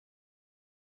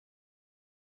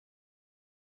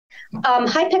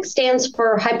HIPEC stands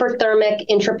for hyperthermic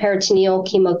intraperitoneal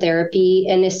chemotherapy,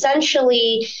 and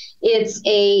essentially it's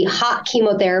a hot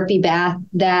chemotherapy bath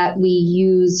that we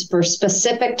use for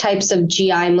specific types of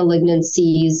GI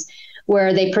malignancies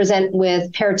where they present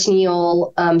with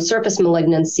peritoneal surface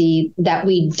malignancy that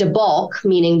we debulk,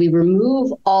 meaning we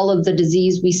remove all of the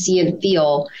disease we see and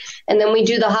feel. And then we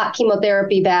do the hot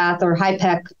chemotherapy bath or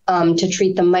HIPEC to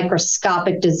treat the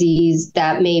microscopic disease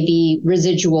that may be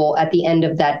residual at the end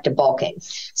of that debulking.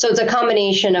 So it's a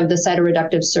combination of the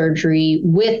cytoreductive surgery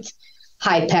with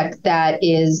HIPEC that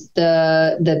is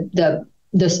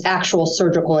this actual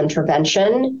surgical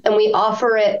intervention. And we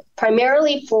offer it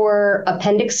primarily for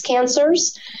appendix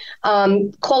cancers,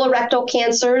 colorectal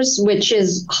cancers, which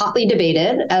is hotly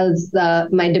debated, as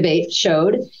my debate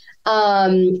showed,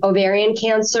 ovarian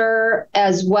cancer,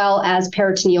 as well as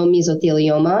peritoneal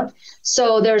mesothelioma.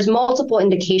 So there's multiple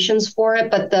indications for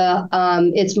it, but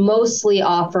it's mostly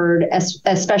offered,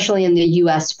 especially in the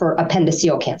US, for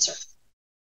appendiceal cancer.